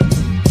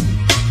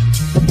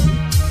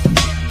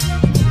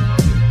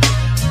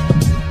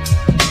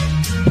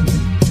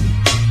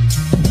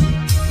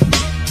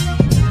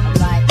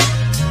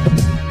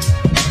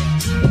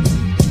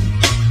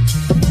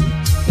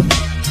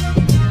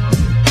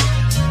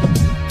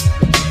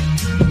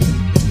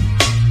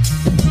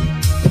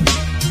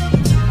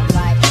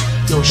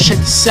check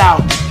this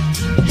out.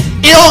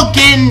 It all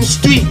get in the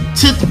street,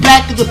 to the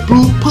black of the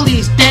blue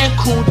police, damn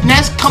cool.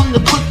 Next come the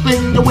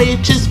Brooklyn, the way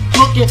it just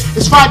looking.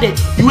 It's Friday,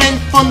 you in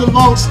from the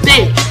long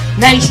stay.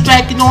 Now you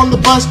striking on the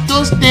bus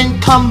doors, then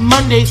come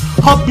Monday.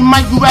 Hope you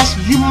might rest,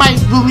 you might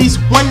release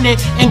one day.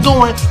 And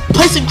going,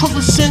 placing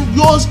crooked send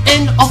yours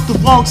in off the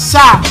wrong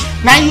side.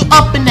 Now you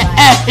up in the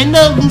app, and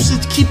the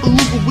losers keep a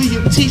loop with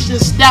your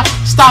teaching staff.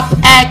 Stop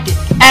acting,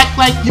 act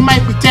like you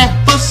might be that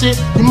pussy.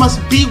 You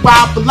must be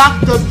wild, but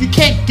locked up, you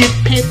can't get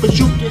pinned, but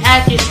you can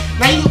hack it.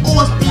 Now you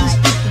always being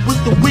stupid with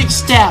the wig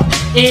style.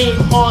 It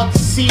ain't hard to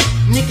see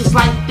niggas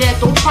like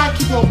that. Don't try to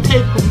keep on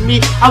pay for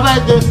me. I'd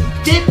rather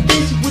get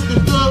busy with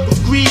the good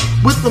agree.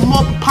 With the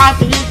more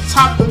popular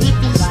top, the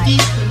living steep,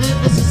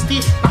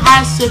 the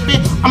highest of it.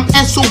 I'm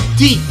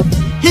SOD.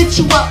 Hit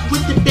you up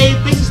with the baby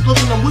faces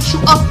looking, I wish you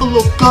up a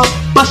little girl.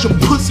 Bust your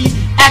pussy,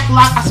 act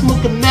like I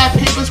smoking mad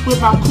papers with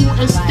my cool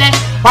and stack.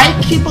 Why you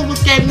keep on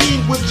look at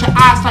me with your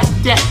eyes like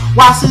that?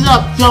 Wise it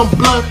up, young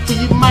blood, for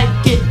you might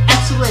get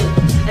excellent.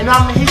 And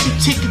I'ma hit you,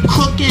 take your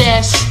crooked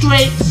ass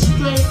straight.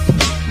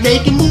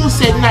 Making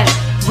moves at night.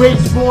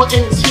 Raise more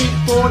in his heat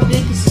for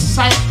niggas in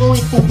sight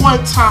only for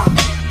one time.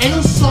 Ain't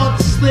no sword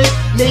to slip,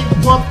 make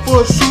one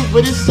for a shoot,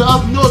 but it's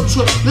up no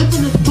trip.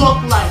 Living the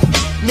dark life,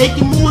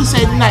 making moves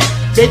at night.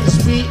 Baby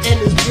speed and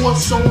his war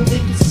song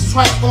niggas is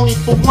right only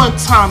for one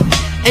time.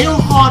 Ain't no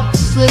hard to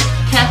slip,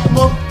 catch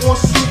more for a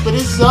shoot, but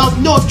it's up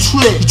no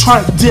trip. You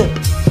try to dip,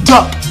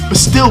 duck, but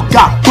still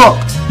got buck.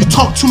 You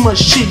talk too much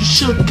shit, you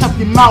should've kept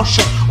your mouth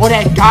shut. Or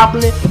that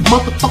goblin,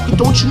 motherfucker,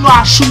 don't you know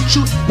I shoot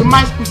you? You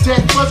might be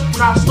dead first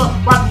when I start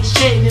wiping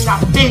shade and I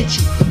fade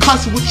you.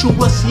 Cussing with you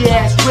wussy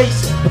ass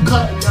racer.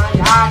 Cutting out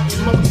your eye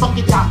and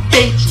motherfucker, I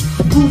fade you.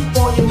 Proof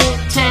on your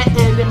move tag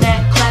and the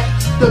mad clap.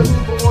 The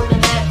mover on the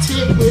mad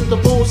tip with the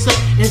bull set.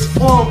 It's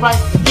alright,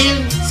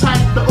 any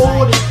type the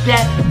order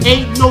that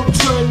ain't no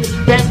turning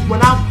back when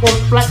I'm on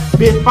flight.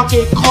 But if I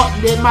get caught,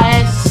 then my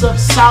ass is up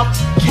south.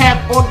 Cab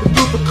on the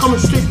roof and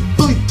coming straight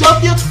to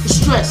W, the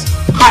stress,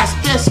 high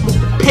spin, smoke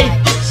the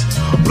papers.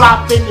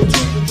 Blop in the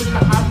tooth with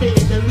the high bit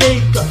in the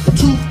Laker.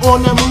 Tooth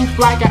on the move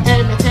like an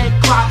amateur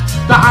clock.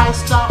 The eye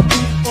stop,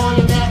 roof on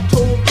your mat,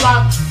 toe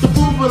block. The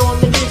movement on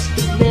the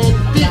instant, man,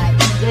 the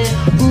 50, man.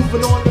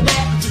 Moving on the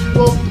back, you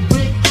broke the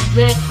brick,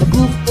 man.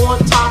 Roof on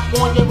top,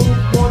 on your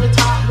move, on the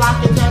top, lock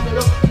and tap it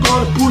up.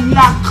 Gonna boot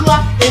lock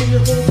clock, and the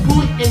whole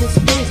boot in his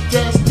face,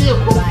 dead still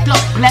rolled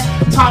up, black,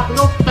 topping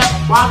up back.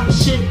 While the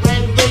shit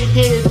ran, red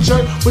head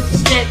jerk with the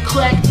stack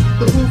clack.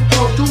 The roof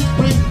on Duke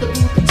with the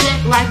roof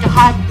attack like a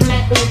high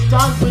black or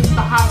done with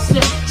the high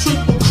step.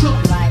 Triple crook,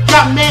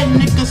 got mad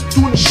niggas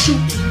doing the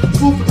shooting.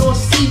 Moving on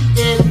seat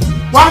and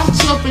watch you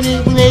jumping in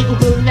when they go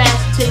relax.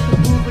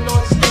 Taking moving on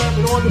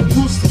stabbing on the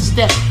booster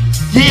step.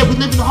 Yeah, we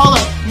live in the hall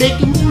up,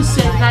 making moves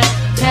at night.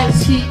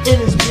 Pass heat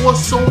in his war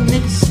zone,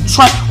 niggas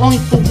try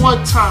only for one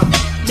time.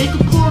 Make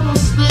a pull on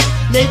slip,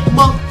 make a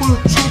mug for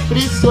the truth,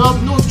 but it's up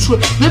no trip.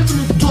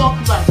 Living the dark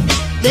life,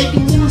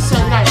 making moves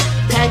at night.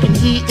 Packing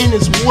heat in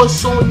his war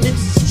zone,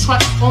 niggas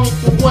try only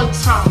for one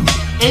time.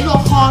 Ain't no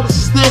hard to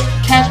slip,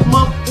 catch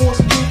mug or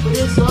spoon, but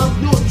it's up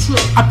no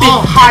trip. I've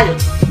been higher,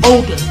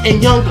 older,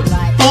 and younger.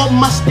 Full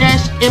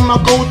mustache in my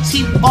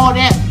goatee, all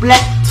that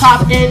black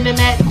top and the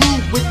matte glue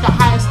with the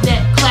highest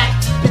that clack.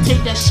 They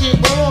take that shit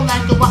on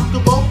like a rock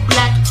and roll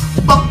black.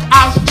 Fuck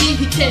IG,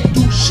 he can't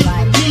do shit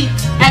with me.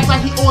 Act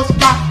like he always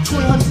got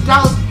 $200,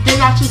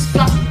 then I just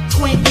got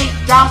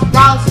 $28,000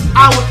 an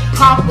hour.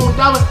 Pop on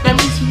dollar, that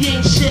means he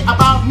ain't shit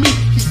about me.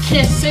 He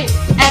can't sing,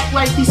 act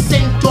like he's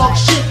saying dog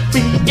shit,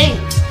 but he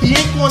ain't. He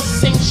ain't gonna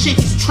sing shit,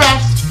 he's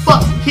trash as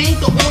fuck. He ain't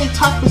the only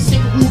type of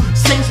singer who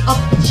sings up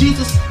to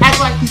Jesus.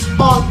 Act like he's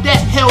all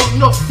that, hell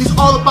no. He's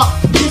all about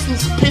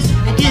business, piss,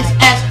 and get his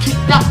ass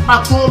kicked out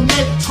by grown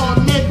men, tall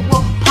men who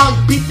will probably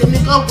beat the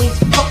nigga up when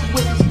he's fucking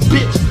with his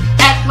bitch.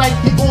 Act like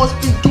he always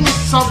been doing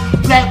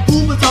something. Black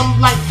boomers, I'm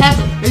like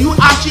heaven. And you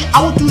actually,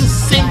 I would do the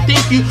same thing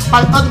for you.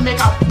 By the other man,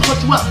 I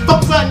punch you up.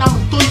 Fuck around,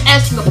 I'ma throw your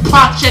ass in the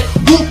project.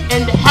 Whoop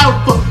and the hell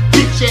for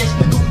bitch ass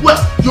nigga.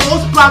 What? You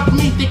always block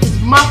me, think it's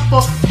my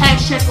fault.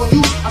 Hashtag on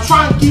you. I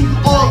try and give you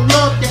all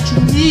love that you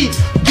need.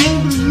 Give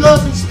the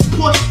love and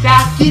support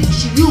that I give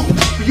to you.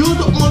 But you're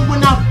the only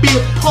one I'll be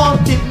a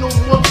part of it no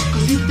more.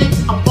 Cause you think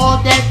I'm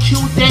all that,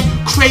 kill that,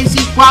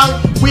 crazy,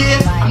 wild,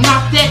 weird. I'm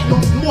not that no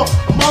more.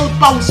 I'm all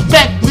about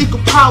respect, legal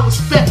power,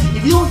 respect.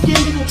 If you don't get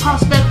legal power,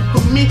 respect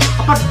from me,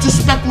 I'm about to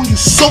disrespect on you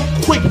so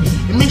quick.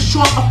 And make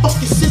sure I fuck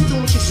your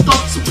system when you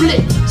start to split.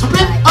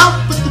 Split up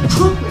with the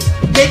crooked.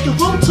 Make it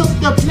room to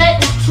the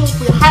black and to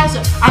the highs.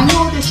 I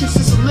know that your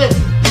sister live.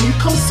 When you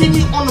come see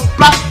me on the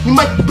block, you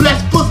might be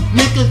blessed for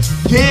niggas.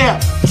 Yeah,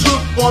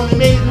 took on the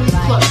made me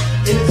clutch.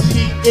 In his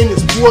heat, in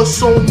his war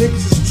zone,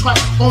 niggas is try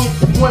only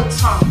for one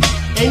time.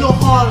 Ain't no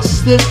hard to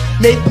slip,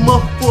 make them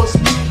up for a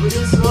sleep, but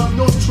it's up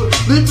no trip.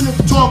 Living the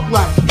dark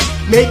life,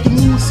 making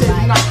moves at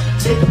night.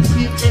 Making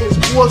beef in his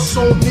war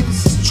zone,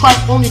 niggas is try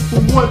only for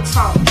one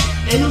time.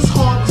 Ain't no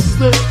hard to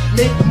slip,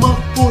 make them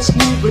up for a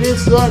sleep, but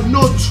it's up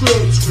no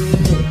trip.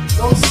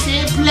 Don't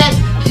say black,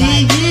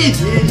 yeah,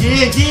 nigga.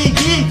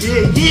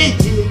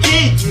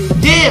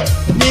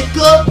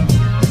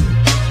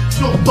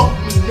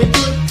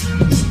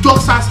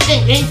 Darksiders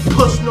Inc ain't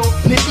personal,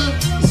 nigga.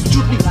 It's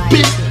strictly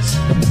business.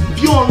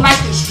 If you don't like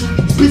it, it's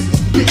strictly business,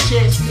 bitch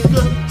ass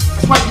nigga.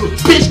 That's why you a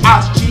bitch,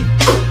 G.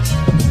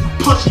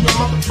 Punch in your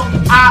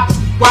motherfucking eye,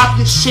 wipe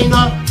your shit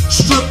up,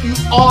 strip you,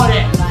 all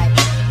that.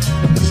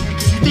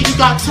 Cause you think you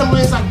got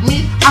Timberlands like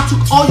me? I took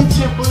all your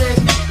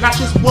Timberlands and I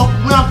just walk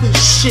around this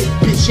shit,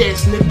 bitch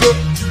ass nigga.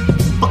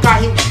 Fuck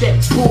out here with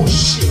that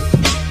bullshit.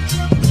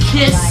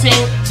 Can't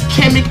sing,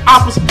 can't make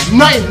oppas,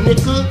 nothing,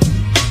 nigga.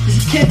 Cause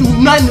you can't do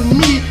nothing to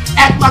me,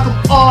 act like I'm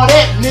all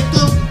that,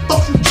 nigga.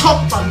 Fuck you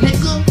talk about,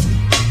 nigga.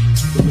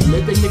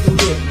 Let that nigga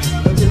live, man.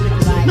 Let that nigga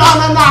live. Nah,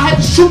 I had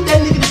to shoot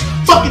that nigga in his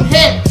fucking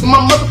head with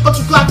my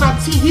motherfucking Glock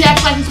 19. He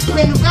act like he's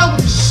playing around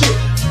with this shit.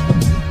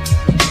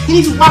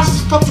 He needs to watch his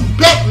fucking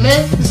back,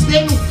 man. This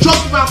ain't no joke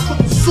around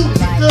fucking suit,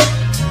 nigga.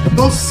 You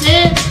know what I'm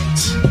saying?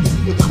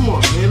 Yo, come on,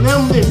 man. Let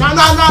him live. Nah.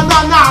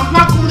 I'm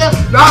not gonna let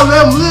him. Nah,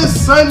 let him live,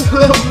 son.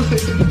 Let him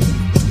live.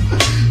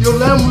 Yo,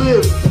 let him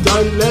live.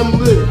 Done, let him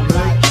live,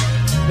 man.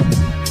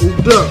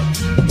 Hold up.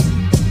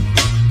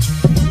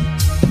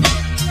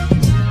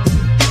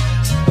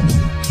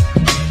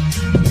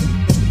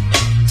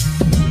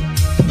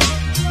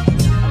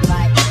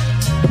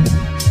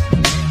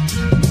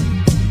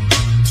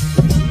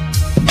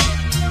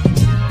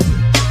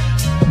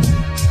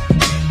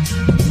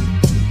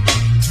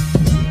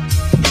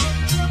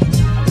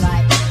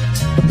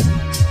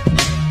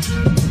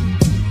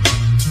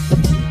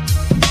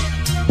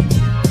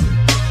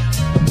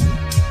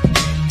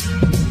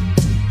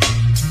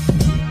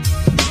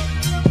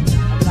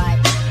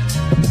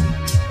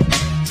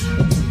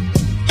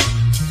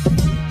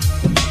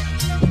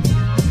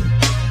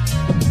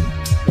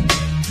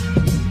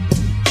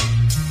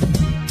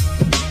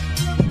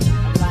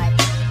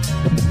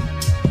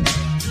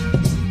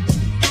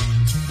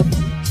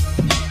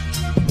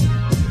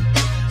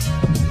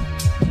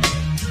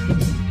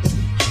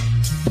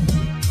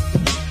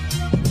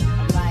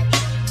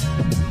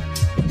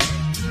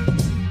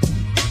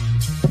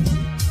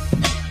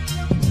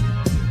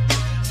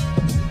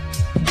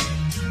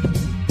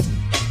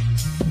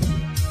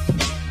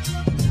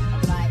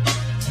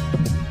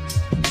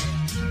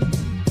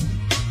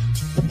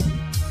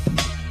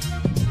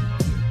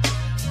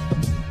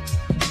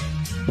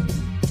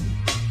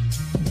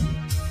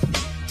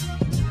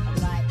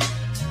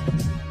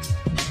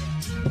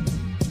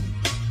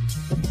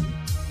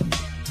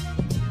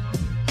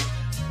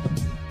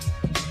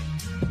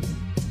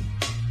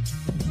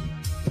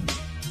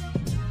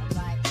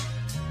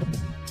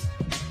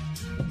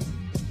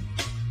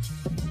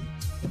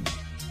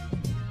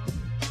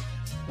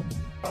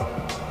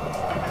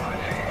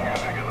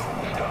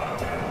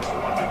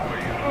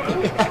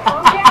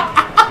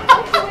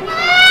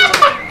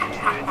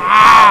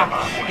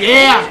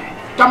 Yeah,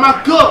 got my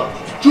gun.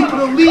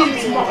 Jupiter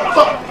leads,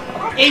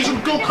 motherfucker. Asian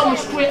girl coming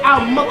straight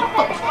out,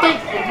 motherfucker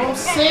fake. You know what I'm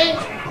saying?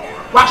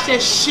 Watch that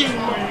shit,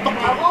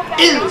 motherfucker. Illness,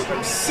 you know what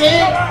I'm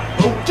saying?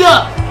 Hold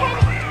up.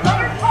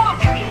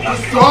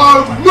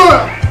 Sorry,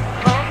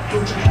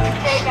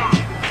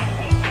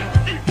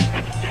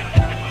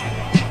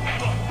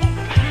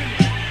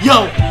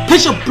 yo,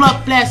 picture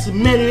blood blasted,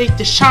 meditate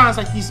the shines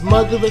like these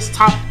murderers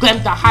top,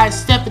 glam the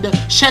highest step of the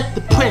shut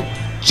the print.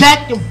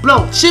 Jack and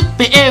blow, chip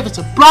the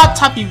amateur, broad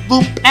toppy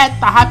roof at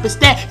the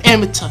hyperstat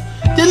amateur.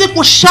 The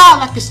liquid shine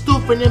like a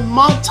stupid in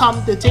month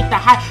time to take the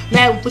high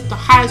land with the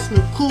highest in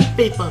the cool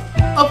vapor.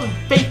 Oven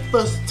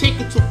vapors, take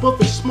it to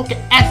buffet, smoking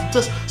acid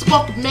dust,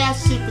 smoking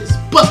massive as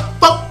bust,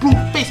 fuck blue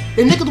face.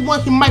 The nigga the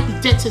one he might be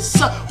dead to his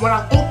son. When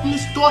I open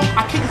this door,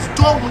 I kick his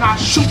door when I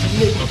shoot the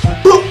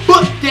nigga. Boop,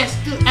 that's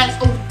still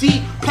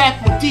SOD,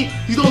 platform D.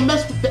 You don't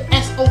mess with the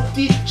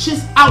SOD,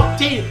 shit's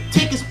outdated.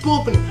 Take his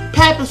proven,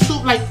 papping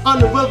soup like on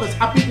the rivers.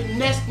 I be the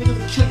next nigga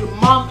to kill your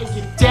mom and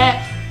your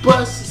dad,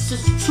 brothers and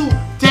sisters too.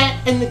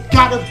 Dad and the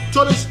god of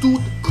Jordan's do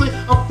the clip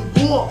of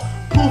the war.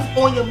 Proof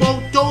on your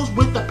motos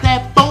with the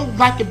platform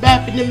like a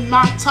rapping in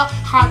my top.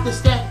 How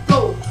does that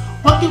go?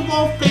 Working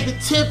won't flavor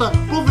timber,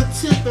 moving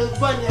timber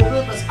and running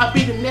rivers. I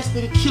be the next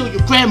nigga to kill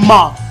your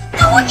grandma.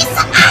 No, it's an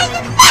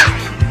iron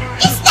back.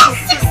 It's that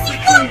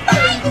 64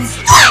 behind the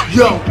strap.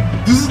 Yo,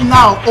 this is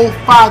now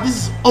 05,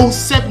 this is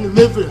 07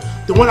 delivery.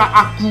 The one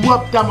I grew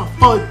up down my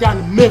father down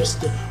in Memphis.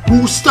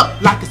 Roosed up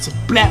like it's a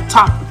black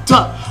top of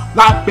duck.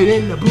 Locked it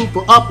in the blue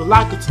for upper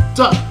like it's a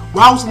duck.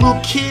 When I was a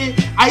little kid,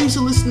 I used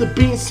to listen to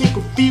Being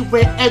Single Feet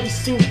every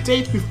single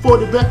day before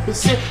they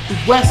represent the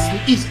West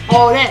and East.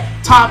 All that,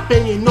 top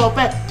and you know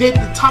that. They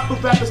the top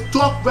of rappers,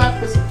 dark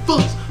rappers and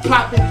fools.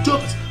 Plopping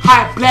jokers,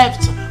 high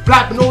blabs,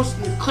 blabbing nose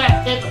in the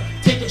clap ever.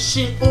 Take that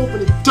shit over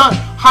the done.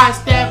 High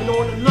stabbing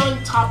on the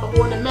lung, top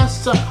on the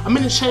mess up. I'm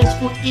in the Chinese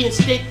food eating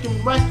steak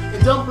and rice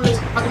and dumplings.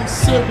 I can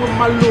sit with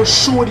my little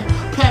shorty,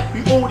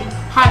 Pappy Odie,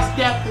 high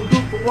staff and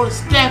roof on the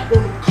staff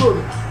on the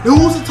cooler. Now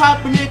who's the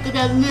type of nigga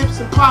that lives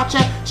in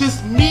project?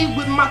 Just me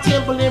with my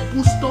Timberland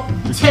boost up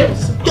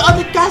terrace. The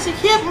other guys in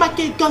here might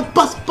get gun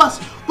bust.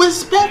 With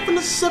respect from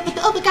the seven,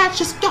 the other guy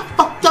just got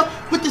fucked up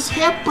with his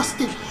hair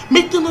busted.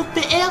 Make the loop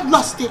the air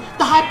lusted.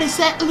 The hype is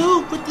at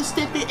loop with the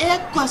stiffy air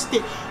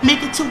clustered.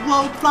 Make it to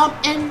world from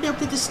end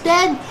with the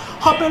stand.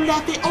 Hopping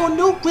laughing on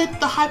new with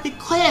the hype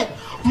clan.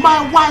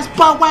 My wise,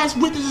 bar wise,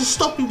 withers and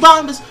stuffy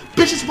rhymers.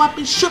 Bitches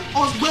wiping ship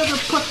on wearing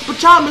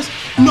pajamas.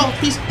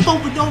 Northeast,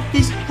 over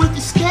northeast with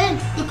the stand.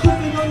 The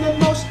cooping on the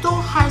most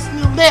stone highs in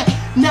the land.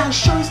 Now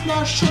showing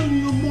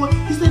you more.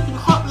 He's living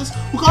heartless,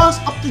 regardless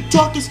of the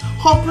darkest.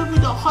 Heart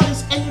with the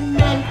hardest enemy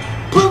man.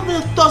 Proving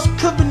the thoughts,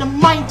 curving the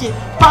minded.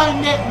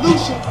 Finding that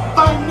illusion,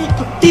 finding that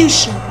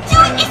confusion.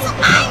 Duel is an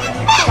iron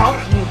man.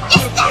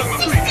 It's that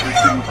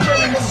 64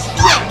 point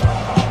strike.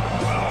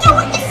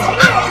 Duel is an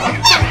iron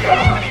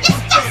man. It's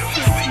that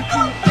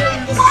 64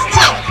 point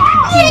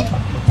strike.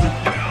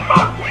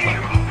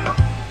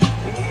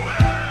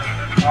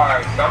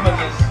 Alright, so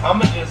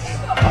I'ma just